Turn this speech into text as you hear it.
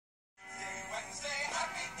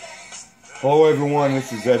Hello everyone,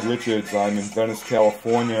 this is Ed Richards. I'm in Venice,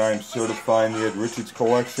 California. I am certifying the Ed Richards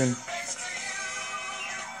collection.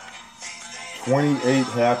 28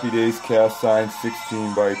 Happy Days cast signs,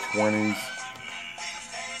 16 by 20s.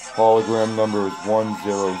 Hologram number is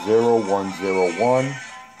 100101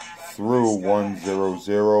 through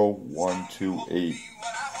 100128.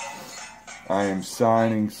 I am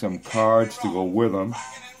signing some cards to go with them.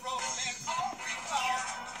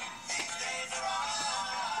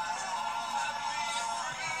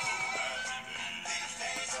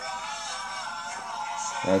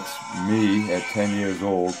 That's me at 10 years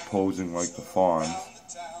old, posing like the fawn.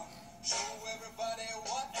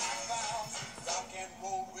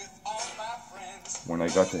 When I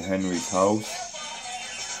got to Henry's house,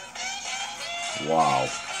 wow,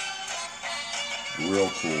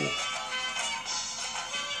 real cool.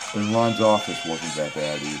 And Ron's office wasn't that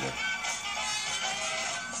bad either.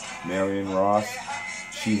 Marion Ross,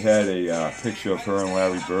 she had a picture of her and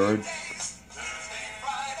Larry Bird,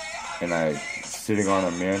 and I sitting on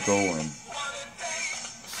a mantle, and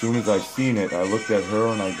as soon as I seen it, I looked at her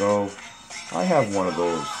and I go, I have one of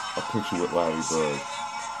those, a picture with Larry Bird.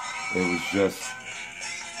 It was just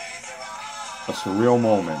a surreal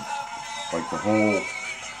moment, like the whole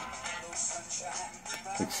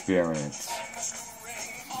experience.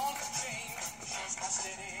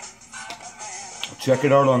 Check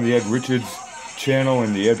it out on the Ed Richards channel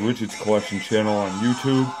and the Ed Richards Collection channel on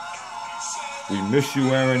YouTube. We miss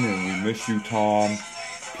you, Aaron, and we miss you, Tom.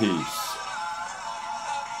 Peace.